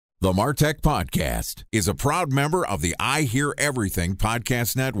The MarTech Podcast is a proud member of the I Hear Everything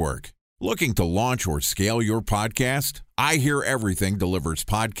Podcast Network. Looking to launch or scale your podcast? I Hear Everything delivers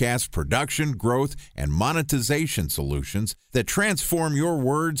podcast production, growth, and monetization solutions that transform your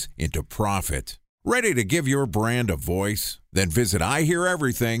words into profit. Ready to give your brand a voice? Then visit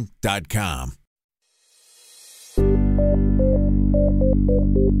iheareverything.com.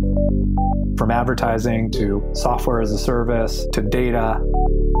 From advertising to software as a service to data.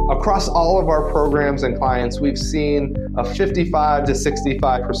 Across all of our programs and clients, we've seen a 55 to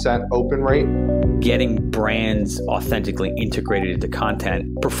 65% open rate. Getting brands authentically integrated into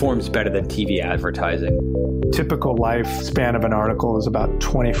content performs better than TV advertising. Typical lifespan of an article is about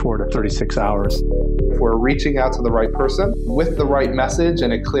 24 to 36 hours. If we're reaching out to the right person with the right message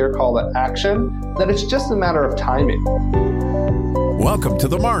and a clear call to action, then it's just a matter of timing. Welcome to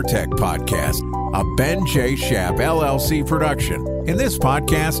the MarTech Podcast, a Ben J. Schaap LLC production. In this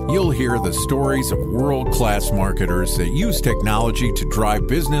podcast, you'll hear the stories of world-class marketers that use technology to drive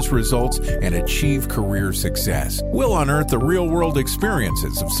business results and achieve career success. We'll unearth the real-world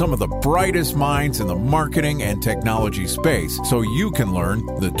experiences of some of the brightest minds in the marketing and technology space so you can learn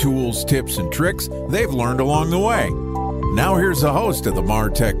the tools, tips, and tricks they've learned along the way. Now here's the host of the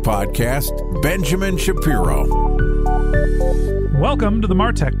MarTech Podcast, Benjamin Shapiro. Welcome to the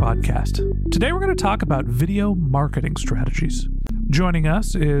MarTech Podcast. Today we're going to talk about video marketing strategies. Joining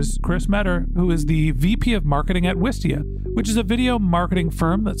us is Chris Meador, who is the VP of Marketing at Wistia, which is a video marketing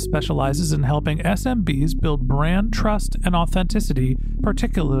firm that specializes in helping SMBs build brand trust and authenticity,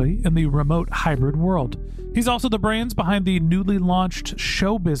 particularly in the remote hybrid world. He's also the brains behind the newly launched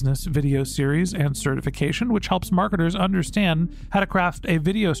Show Business video series and certification, which helps marketers understand how to craft a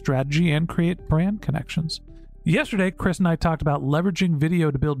video strategy and create brand connections. Yesterday, Chris and I talked about leveraging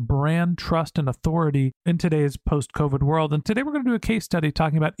video to build brand trust and authority in today's post-COVID world. And today we're going to do a case study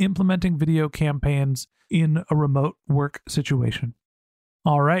talking about implementing video campaigns in a remote work situation.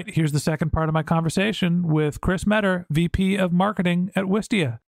 All right, here's the second part of my conversation with Chris Meador, VP of Marketing at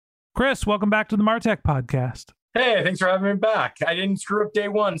Wistia. Chris, welcome back to the MarTech Podcast. Hey, thanks for having me back. I didn't screw up day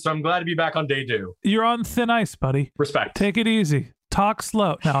one, so I'm glad to be back on day two. You're on thin ice, buddy. Respect. Take it easy. Talk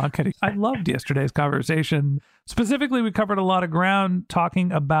slow. No, I'm kidding. I loved yesterday's conversation. Specifically, we covered a lot of ground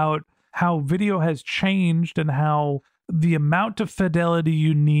talking about how video has changed and how the amount of fidelity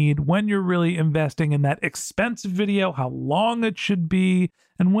you need when you're really investing in that expensive video, how long it should be,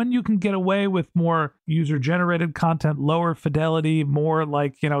 and when you can get away with more user-generated content, lower fidelity, more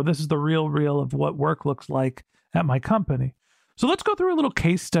like, this is the real of what work looks like at my company. So let's go through a little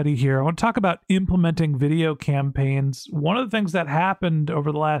case study here. I want to talk about implementing video campaigns. One of the things that happened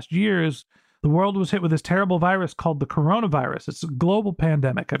over the last year is the world was hit with this terrible virus called the coronavirus. It's a global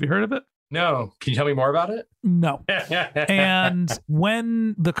pandemic. Have you heard of it? No. Can you tell me more about it? No. And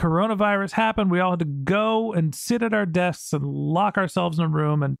when the coronavirus happened, we all had to go and sit at our desks and lock ourselves in a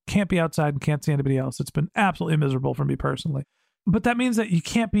room and can't be outside and can't see anybody else. It's been absolutely miserable for me personally. But that means that you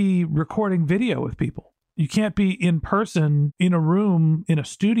can't be recording video with people. You can't be in person in a room, in a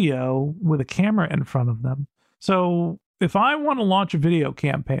studio with a camera in front of them. So if I want to launch a video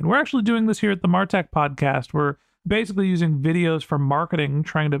campaign, we're actually doing this here at the MarTech Podcast. We're basically using videos for marketing,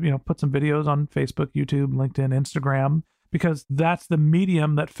 trying to, put some videos on Facebook, YouTube, LinkedIn, Instagram, because that's the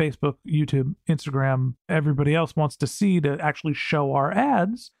medium that Facebook, YouTube, Instagram, everybody else wants to see to actually show our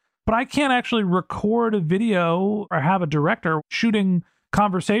ads. But I can't actually record a video or have a director shooting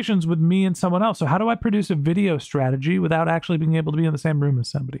conversations with me and someone else. So how do I produce a video strategy without actually being able to be in the same room as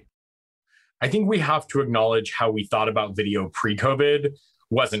somebody? I think we have to acknowledge how we thought about video pre-COVID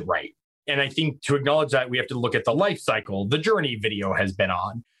wasn't right. And I think to acknowledge that, we have to look at the life cycle, the journey video has been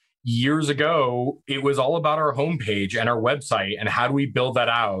on. Years ago, it was all about our homepage and our website and how do we build that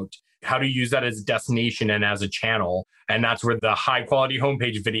out, how to use that as a destination and as a channel. And that's where the high quality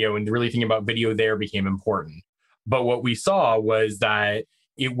homepage video and really thinking about video there became important. But what we saw was that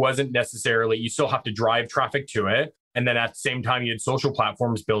it wasn't necessarily, you still have to drive traffic to it. And then at the same time, you had social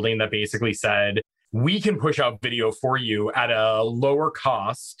platforms building that basically said, we can push out video for you at a lower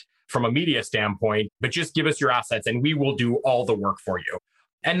cost from a media standpoint, but just give us your assets and we will do all the work for you.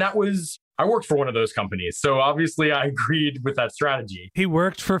 And that was, I worked for one of those companies. So obviously I agreed with that strategy. He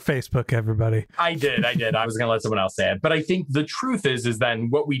worked for Facebook, everybody. I did. I was going to let someone else say it. But I think the truth is then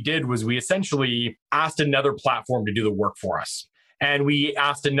what we did was we essentially asked another platform to do the work for us. And we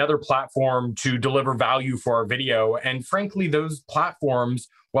asked another platform to deliver value for our video. And frankly, those platforms,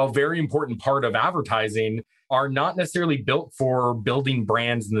 while very important part of advertising, are not necessarily built for building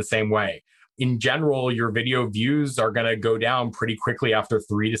brands in the same way. In general, your video views are going to go down pretty quickly after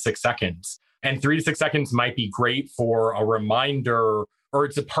 3 to 6 seconds. And 3 to 6 seconds might be great for a reminder or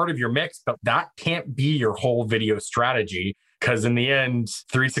it's a part of your mix, but that can't be your whole video strategy because in the end,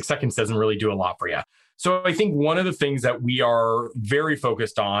 36 seconds doesn't really do a lot for you. So I think one of the things that we are very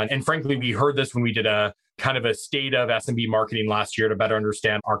focused on, and frankly, we heard this when we did a kind of a state of SMB marketing last year to better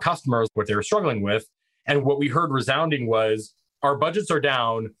understand our customers, what they were struggling with. And what we heard resounding was, our budgets are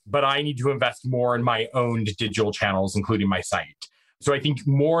down, but I need to invest more in my own digital channels, including my site. So I think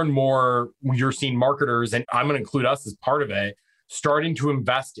more and more you're seeing marketers, and I'm going to include us as part of it, starting to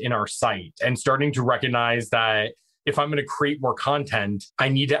invest in our site and starting to recognize that if I'm going to create more content, I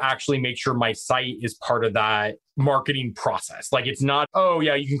need to actually make sure my site is part of that marketing process. Like it's not, oh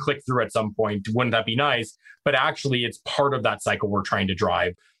yeah, you can click through at some point. Wouldn't that be nice? But actually it's part of that cycle we're trying to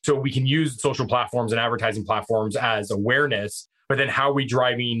drive. So we can use social platforms and advertising platforms as awareness, but then how are we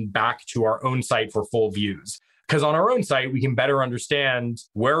driving back to our own site for full views? Because on our own site, we can better understand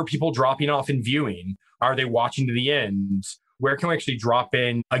where are people dropping off and viewing? Are they watching to the end? Where can we actually drop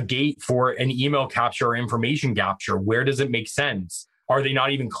in a gate for an email capture or information capture? Where does it make sense? Are they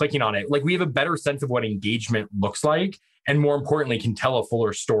not even clicking on it? Like we have a better sense of what engagement looks like, and more importantly, can tell a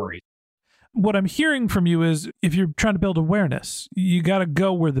fuller story. What I'm hearing from you is if you're trying to build awareness, you got to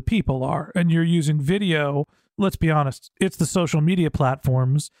go where the people are, and you're using video. Let's be honest, it's the social media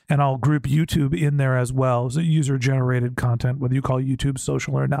platforms, and I'll group YouTube in there as well as user-generated content, whether you call YouTube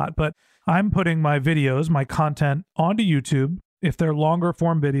social or not. But I'm putting my videos, my content onto YouTube, if they're longer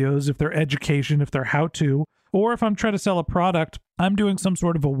form videos, if they're education, if they're how-to, or if I'm trying to sell a product, I'm doing some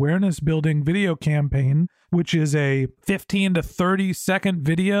sort of awareness building video campaign, which is a 15 to 30 second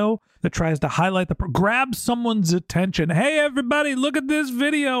video that tries to highlight grab someone's attention. Hey, everybody, look at this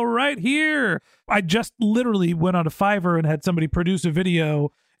video right here. I just literally went on a Fiverr and had somebody produce a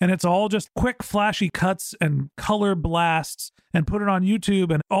video, and it's all just quick, flashy cuts and color blasts, and put it on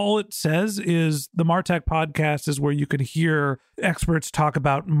YouTube. And all it says is the Martech podcast is where you can hear experts talk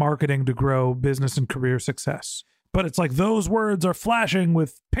about marketing to grow business and career success. But it's like those words are flashing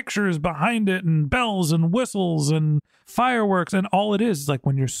with pictures behind it and bells and whistles and fireworks. And all it is like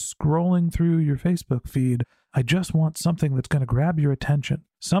when you're scrolling through your Facebook feed, I just want something that's going to grab your attention,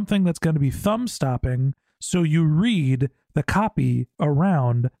 something that's going to be thumb stopping. So you read the copy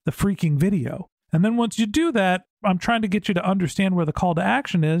around the freaking video. And then once you do that, I'm trying to get you to understand where the call to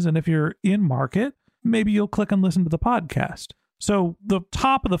action is. And if you're in market, maybe you'll click and listen to the podcast. So the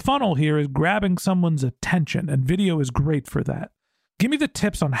top of the funnel here is grabbing someone's attention, and video is great for that. Give me the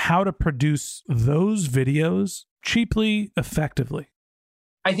tips on how to produce those videos cheaply, effectively.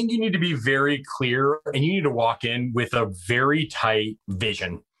 I think you need to be very clear, and you need to walk in with a very tight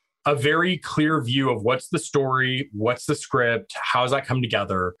vision, a very clear view of what's the story, what's the script, how does that come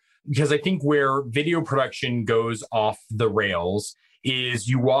together? Because I think where video production goes off the rails is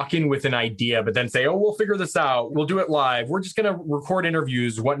you walk in with an idea, but then say, oh, we'll figure this out. We'll do it live. We're just going to record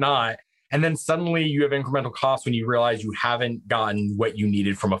interviews, whatnot. And then suddenly you have incremental costs when you realize you haven't gotten what you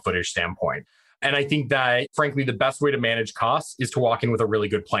needed from a footage standpoint. And I think that, frankly, the best way to manage costs is to walk in with a really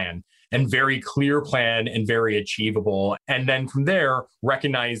good plan and very clear plan and very achievable. And then from there,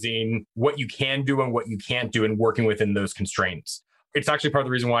 recognizing what you can do and what you can't do and working within those constraints. It's actually part of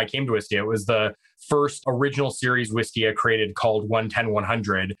the reason why I came to Wistia. It was the first original series Wistia created called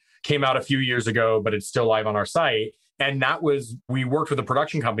 110-100. Came out a few years ago, but it's still live on our site. And that was, we worked with a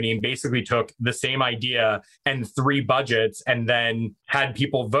production company and basically took the same idea and 3 budgets and then had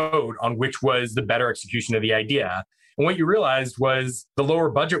people vote on which was the better execution of the idea. And what you realized was the lower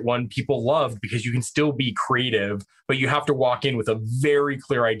budget one people loved because you can still be creative, but you have to walk in with a very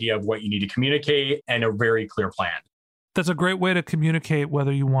clear idea of what you need to communicate and a very clear plan. That's a great way to communicate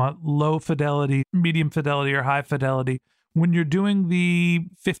whether you want low fidelity, medium fidelity, or high fidelity. When you're doing the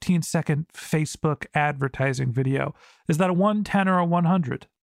 15-second Facebook advertising video, is that a 110 or a 100?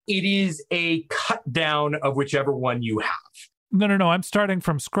 It is a cut down of whichever one you have. No. I'm starting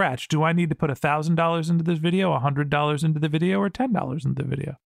from scratch. Do I need to put $1,000 into this video, $100 into the video, or $10 into the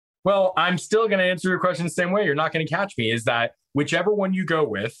video? Well, I'm still going to answer your question the same way. You're not going to catch me. Is that whichever one you go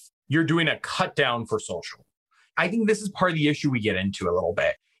with, you're doing a cut down for social. I think this is part of the issue we get into a little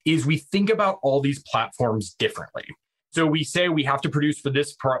bit, is we think about all these platforms differently. So we say we have to produce for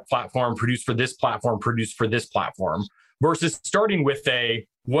this platform, produce for this platform, produce for this platform, versus starting with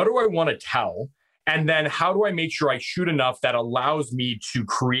what do I want to tell? And then how do I make sure I shoot enough that allows me to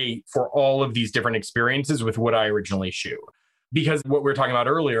create for all of these different experiences with what I originally shoot? Because what we were talking about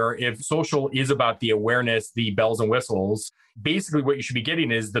earlier, if social is about the awareness, the bells and whistles, basically what you should be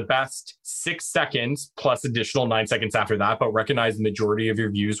getting is the best 6 seconds plus additional 9 seconds after that, but recognize the majority of your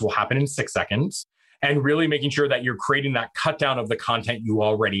views will happen in 6 seconds. And really making sure that you're creating that cut down of the content you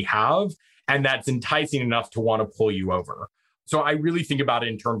already have, and that's enticing enough to want to pull you over. So I really think about it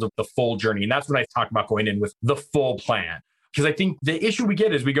in terms of the full journey. And that's when I talk about going in with the full plan. Because I think the issue we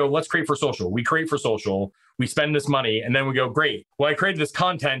get is we go, let's create for social. We create for social, we spend this money, and then we go, great. Well, I created this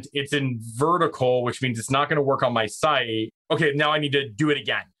content. It's in vertical, which means it's not going to work on my site. Okay, now I need to do it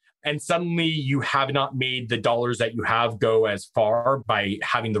again. And suddenly you have not made the dollars that you have go as far by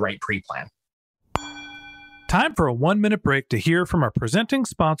having the right pre-plan. Time for a 1-minute break to hear from our presenting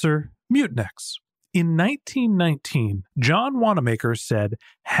sponsor, Mutinex. In 1919, John Wanamaker said,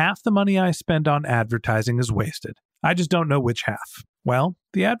 "Half the money I spend on advertising is wasted. I just don't know which half." Well,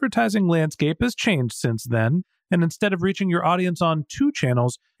 the advertising landscape has changed since then, and instead of reaching your audience on 2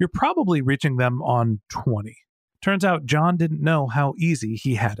 channels, you're probably reaching them on 20. Turns out John didn't know how easy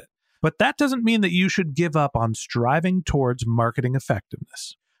he had it. But that doesn't mean that you should give up on striving towards marketing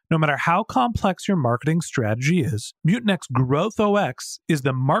effectiveness. No matter how complex your marketing strategy is, Mutinex Growth OX is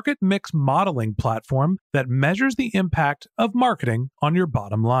the market mix modeling platform that measures the impact of marketing on your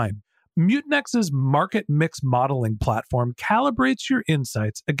bottom line. Mutinex's market mix modeling platform calibrates your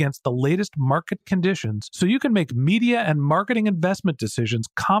insights against the latest market conditions so you can make media and marketing investment decisions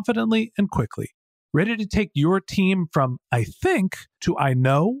confidently and quickly. Ready to take your team from I think to I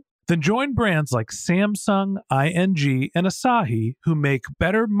know? Then join brands like Samsung, ING, and Asahi who make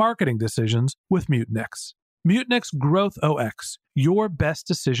better marketing decisions with Mutinex. Mutinex Growth OX. Your best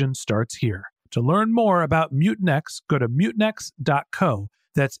decision starts here. To learn more about Mutinex, go to mutinex.co.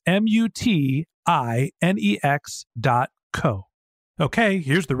 That's MUTINEX.co. Okay,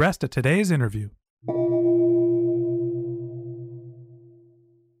 here's the rest of today's interview.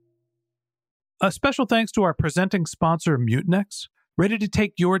 A special thanks to our presenting sponsor, Mutinex. Ready to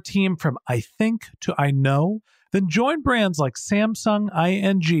take your team from I think to I know? Then join brands like Samsung,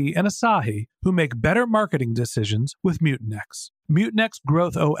 ING, and Asahi who make better marketing decisions with Mutinex. Mutinex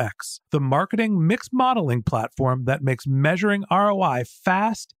Growth OX, the marketing mix modeling platform that makes measuring ROI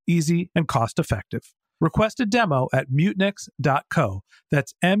fast, easy, and cost-effective. Request a demo at mutinex.co.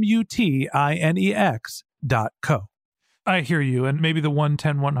 That's MUTINEX.co. I hear you, and maybe the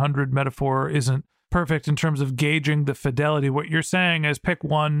 1-10-100 metaphor isn't perfect in terms of gauging the fidelity. What you're saying is pick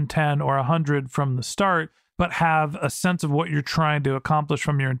 1, 10, or 100 from the start, but have a sense of what you're trying to accomplish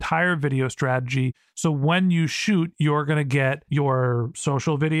from your entire video strategy. So when you shoot, you're going to get your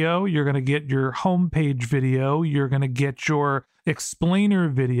social video, you're going to get your homepage video, you're going to get your explainer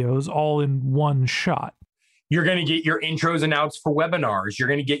videos all in one shot. You're going to get your intros and outs for webinars. You're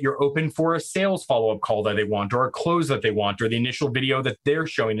going to get your open for a sales follow-up call that they want, or a close that they want, or the initial video that they're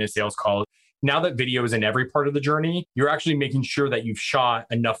showing in a sales call. Now that video is in every part of the journey, you're actually making sure that you've shot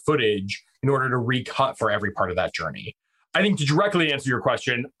enough footage in order to recut for every part of that journey. I think to directly answer your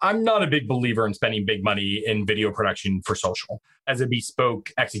question, I'm not a big believer in spending big money in video production for social as a bespoke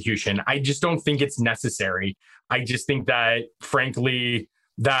execution. I just don't think it's necessary. I just think that, frankly,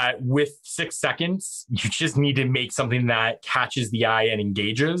 that with 6 seconds, you just need to make something that catches the eye and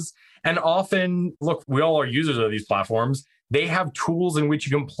engages. And often, look, we all are users of these platforms. They have tools in which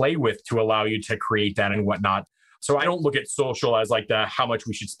you can play with to allow you to create that and whatnot. So I don't look at social as like how much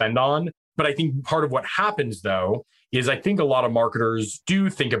we should spend on. But I think part of what happens, though, is I think a lot of marketers do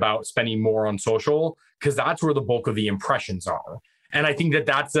think about spending more on social because that's where the bulk of the impressions are. And I think that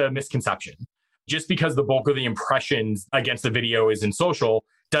that's a misconception. Just because the bulk of the impressions against the video is in social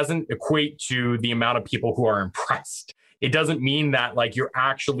doesn't equate to the amount of people who are impressed. It doesn't mean that like you're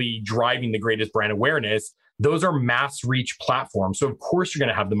actually driving the greatest brand awareness. Those are mass reach platforms. So of course you're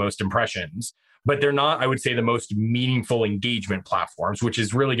going to have the most impressions, but they're not, I would say, the most meaningful engagement platforms, which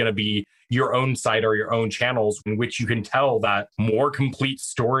is really going to be your own site or your own channels in which you can tell that more complete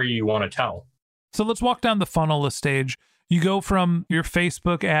story you want to tell. So let's walk down the funnel a stage. You go from your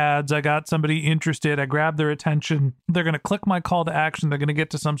Facebook ads, I got somebody interested, I grab their attention, they're going to click my call to action, they're going to get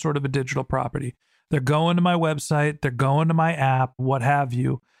to some sort of a digital property. They're going to my website, they're going to my app, what have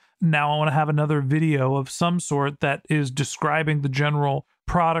you. Now I want to have another video of some sort that is describing the general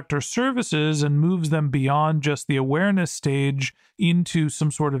product or services and moves them beyond just the awareness stage into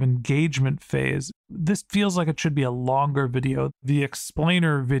some sort of engagement phase. This feels like it should be a longer video. The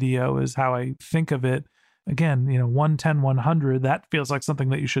explainer video is how I think of it. Again, 110, 100, that feels like something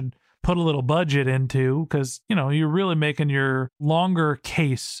that you should put a little budget into because, you're really making your longer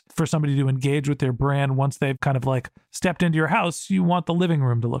case for somebody to engage with their brand once they've kind of like stepped into your house. You want the living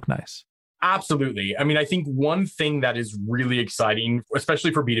room to look nice. Absolutely. I mean, I think one thing that is really exciting, especially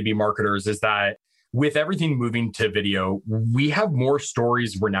for B2B marketers, is that with everything moving to video, we have more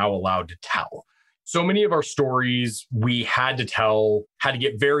stories we're now allowed to tell. So many of our stories we had to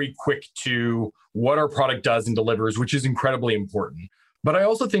get very quick to what our product does and delivers, which is incredibly important. But I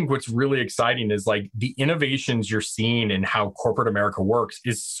also think what's really exciting is like the innovations you're seeing in how corporate America works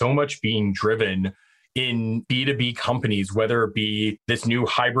is so much being driven in B2B companies, whether it be this new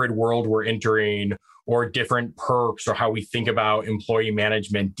hybrid world we're entering or different perks or how we think about employee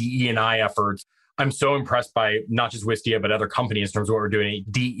management, DE&I efforts. I'm so impressed by not just Wistia, but other companies in terms of what we're doing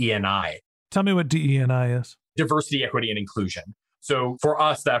at DE&I. Tell me what DE&I is. Diversity, equity, and inclusion. So for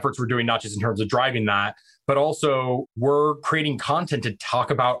us, the efforts we're doing, not just in terms of driving that, but also we're creating content to talk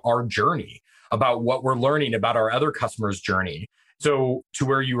about our journey, about what we're learning about our other customers' journey. So to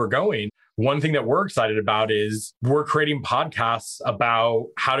where you were going, one thing that we're excited about is we're creating podcasts about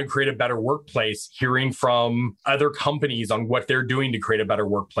how to create a better workplace, hearing from other companies on what they're doing to create a better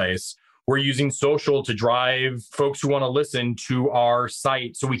workplace. We're using social to drive folks who want to listen to our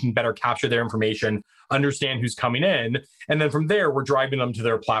site so we can better capture their information, understand who's coming in. And then from there, we're driving them to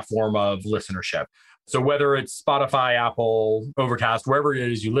their platform of listenership. So whether it's Spotify, Apple, Overcast, wherever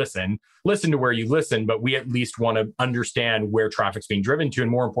it is you listen to where you listen, but we at least want to understand where traffic's being driven to,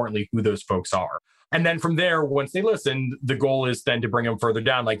 and more importantly, who those folks are. And then from there, once they listen, the goal is then to bring them further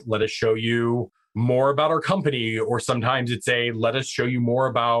down, like, let us show you more about our company, or sometimes it's let us show you more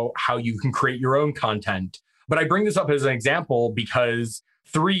about how you can create your own content. But I bring this up as an example because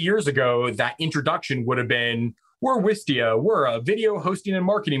 3 years ago, that introduction would have been, we're Wistia, we're a video hosting and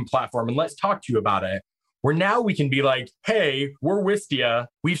marketing platform, and let's talk to you about it. Where now we can be like, hey, we're Wistia,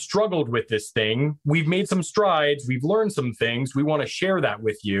 we've struggled with this thing, we've made some strides, we've learned some things, we want to share that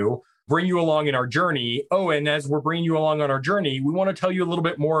with you, bring you along in our journey. Oh, and as we're bringing you along on our journey, we want to tell you a little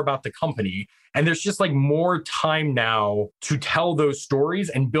bit more about the company. And there's just like more time now to tell those stories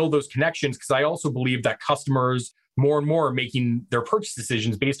and build those connections, because I also believe that customers more and more are making their purchase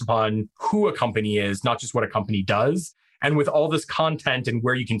decisions based upon who a company is, not just what a company does. And with all this content and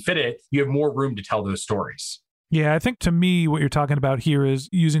where you can fit it, you have more room to tell those stories. Yeah, I think to me, what you're talking about here is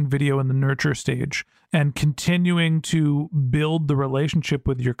using video in the nurture stage and continuing to build the relationship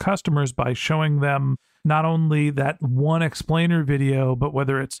with your customers by showing them not only that one explainer video, but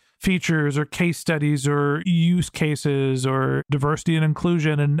whether it's features or case studies or use cases or diversity and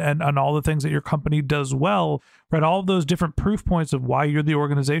inclusion and all the things that your company does well, right? All of those different proof points of why you're the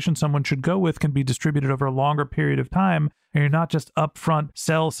organization someone should go with can be distributed over a longer period of time. And you're not just upfront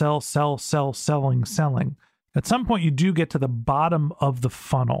selling. At some point, you do get to the bottom of the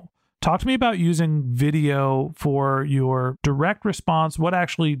funnel. Talk to me about using video for your direct response. What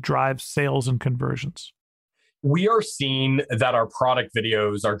actually drives sales and conversions? We are seeing that our product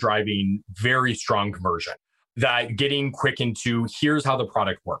videos are driving very strong conversion, that getting quick into here's how the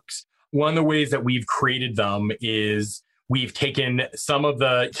product works. One of the ways that we've created them is we've taken some of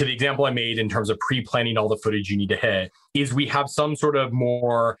to the example I made in terms of pre-planning all the footage you need to hit, is we have some sort of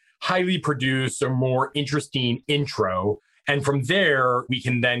more highly produced or more interesting intro. And from there, we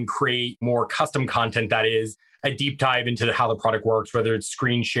can then create more custom content that is a deep dive into how the product works, whether it's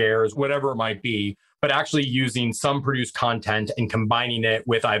screen shares, whatever it might be, but actually using some produced content and combining it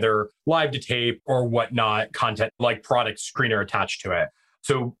with either live to tape or whatnot content like product screener attached to it.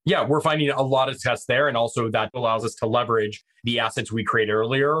 So yeah, we're finding a lot of success there. And also that allows us to leverage the assets we created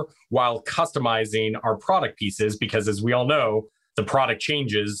earlier while customizing our product pieces, because as we all know, the product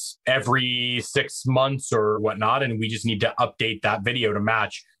changes every 6 months or whatnot, and we just need to update that video to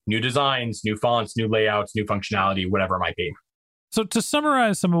match new designs, new fonts, new layouts, new functionality, whatever it might be. So to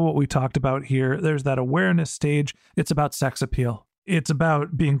summarize some of what we talked about here, there's that awareness stage. It's about sex appeal. It's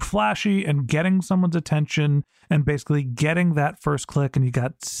about being flashy and getting someone's attention and basically getting that first click. And you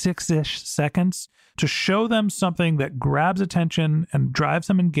got 6-ish seconds to show them something that grabs attention and drives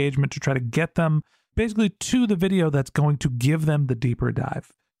some engagement to try to get them basically to the video that's going to give them the deeper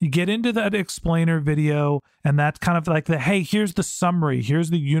dive. You get into that explainer video, and that's kind of like hey, here's the summary, here's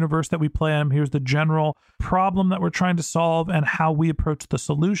the universe that we play in, here's the general problem that we're trying to solve and how we approach the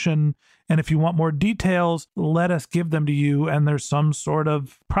solution. And if you want more details, let us give them to you. And there's some sort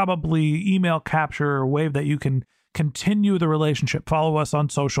of probably email capture or wave that you can continue the relationship, follow us on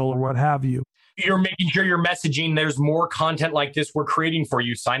social or what have you. You're making sure you're messaging, there's more content like this we're creating for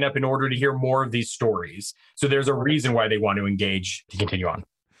you. Sign up in order to hear more of these stories. So there's a reason why they want to engage to continue on.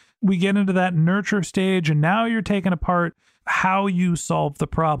 We get into that nurture stage, and now you're taking apart how you solve the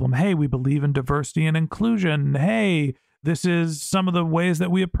problem. Hey, we believe in diversity and inclusion. Hey, this is some of the ways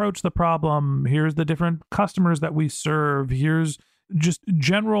that we approach the problem. Here's the different customers that we serve. Here's just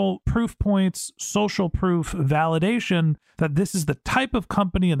general proof points, social proof, validation that this is the type of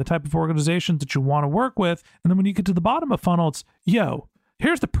company and the type of organizations that you want to work with. And then when you get to the bottom of funnel, it's,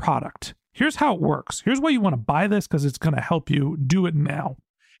 here's the product. Here's how it works. Here's why you want to buy this because it's going to help you do it now.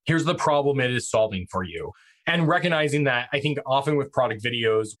 Here's the problem it is solving for you. And recognizing that, I think often with product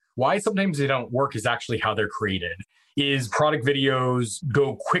videos, why sometimes they don't work is actually how they're created. Is product videos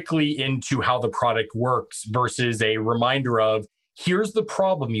go quickly into how the product works versus a reminder of, here's the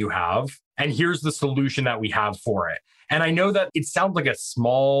problem you have, and here's the solution that we have for it. And I know that it sounds like a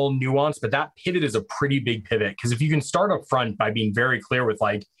small nuance, but that pivot is a pretty big pivot. Because if you can start up front by being very clear with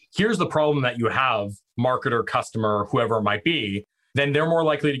like, here's the problem that you have, marketer, customer, whoever it might be, then they're more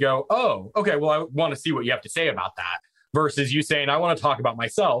likely to go, oh, okay, well, I want to see what you have to say about that. Versus you saying, I want to talk about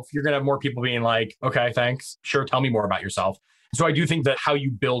myself, you're going to have more people being like, okay, thanks. Sure, tell me more about yourself. So I do think that how you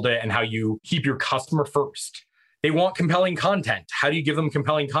build it and how you keep your customer first. They want compelling content. How do you give them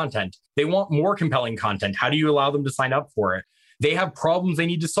compelling content? They want more compelling content. How do you allow them to sign up for it? They have problems they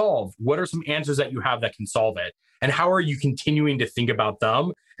need to solve. What are some answers that you have that can solve it? And how are you continuing to think about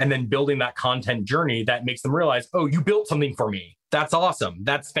them and then building that content journey that makes them realize, oh, you built something for me. That's awesome.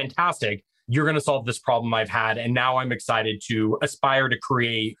 That's fantastic. You're going to solve this problem I've had. And now I'm excited to aspire to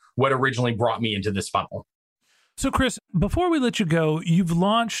create what originally brought me into this funnel. So, Chris, before we let you go, you've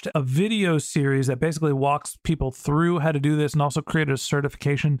launched a video series that basically walks people through how to do this and also created a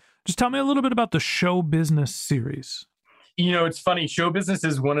certification. Just tell me a little bit about the Show Business series. You know, it's funny. Show Business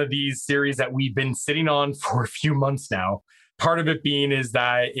is one of these series that we've been sitting on for a few months now. Part of it being is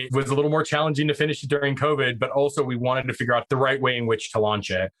that it was a little more challenging to finish it during COVID, but also we wanted to figure out the right way in which to launch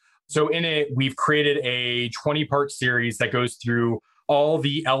it. So in it, we've created a 20-part series that goes through all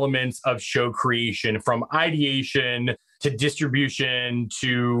the elements of show creation, from ideation to distribution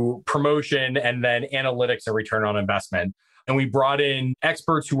to promotion, and then analytics and return on investment. And we brought in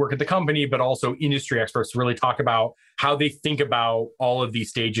experts who work at the company, but also industry experts to really talk about how they think about all of these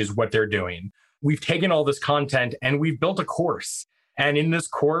stages, what they're doing. We've taken all this content and we've built a course. And in this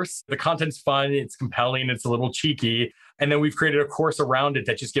course, the content's fun, it's compelling, it's a little cheeky. And then we've created a course around it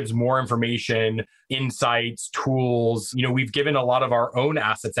that just gives more information, insights, tools. You know, we've given a lot of our own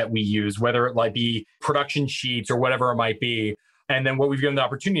assets that we use, whether it might be production sheets or whatever it might be. And then what we've given the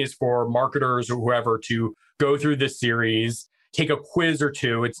opportunity is for marketers or whoever to go through this series, take a quiz or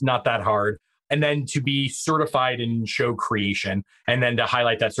two. It's not that hard. And then to be certified in show creation, and then to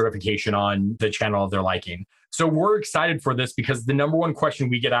highlight that certification on the channel of their liking. So we're excited for this because the number one question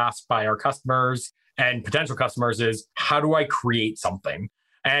we get asked by our customers and potential customers is, how do I create something?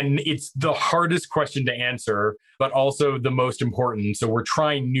 And it's the hardest question to answer, but also the most important. So we're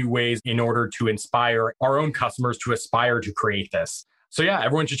trying new ways in order to inspire our own customers to aspire to create this. So yeah,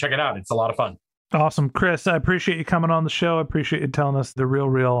 everyone should check it out. It's a lot of fun. Awesome. Chris, I appreciate you coming on the show. I appreciate you telling us the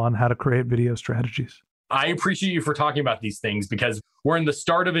real on how to create video strategies. I appreciate you for talking about these things because we're in the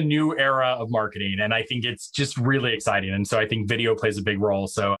start of a new era of marketing. And I think it's just really exciting. And so I think video plays a big role.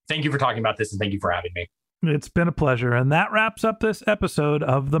 So thank you for talking about this and thank you for having me. It's been a pleasure. And that wraps up this episode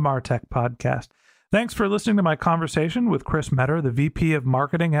of the Martech Podcast. Thanks for listening to my conversation with Chris Meador, the VP of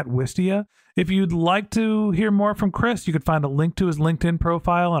Marketing at Wistia. If you'd like to hear more from Chris, you could find a link to his LinkedIn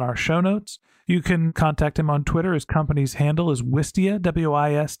profile in our show notes. You can contact him on Twitter. His company's handle is Wistia,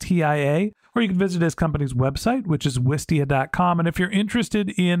 Wistia, or you can visit his company's website, which is wistia.com. And if you're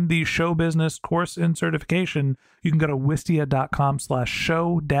interested in the Show Business course and certification, you can go to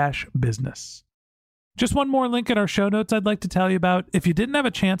wistia.com/show-business. Just one more link in our show notes I'd like to tell you about. If you didn't have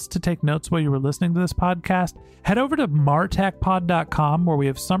a chance to take notes while you were listening to this podcast, head over to martechpod.com, where we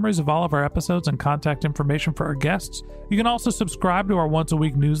have summaries of all of our episodes and contact information for our guests. You can also subscribe to our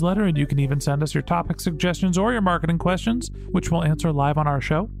once-a-week newsletter, and you can even send us your topic suggestions or your marketing questions, which we'll answer live on our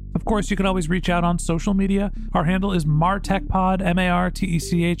show. Of course, you can always reach out on social media. Our handle is MarTechPod,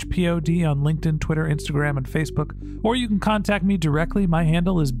 MarTechPod on LinkedIn, Twitter, Instagram, and Facebook. Or you can contact me directly. My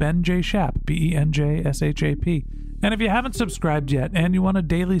handle is Ben J. Shap, BenJShap. And if you haven't subscribed yet and you want a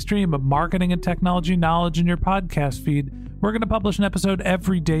daily stream of marketing and technology knowledge in your podcast feed, we're going to publish an episode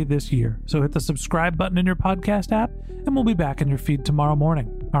every day this year. So hit the subscribe button in your podcast app, and we'll be back in your feed tomorrow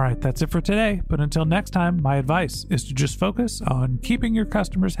morning. All right, that's it for today. But until next time, my advice is to just focus on keeping your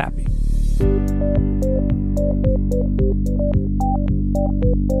customers happy.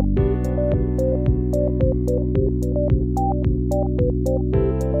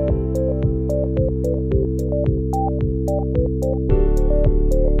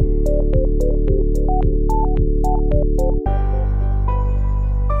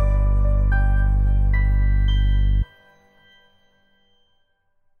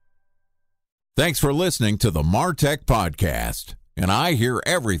 Thanks for listening to the Martech Podcast, and I Hear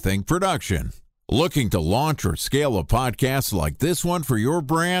Everything production. Looking to launch or scale a podcast like this one for your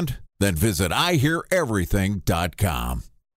brand? Then visit iheareverything.com.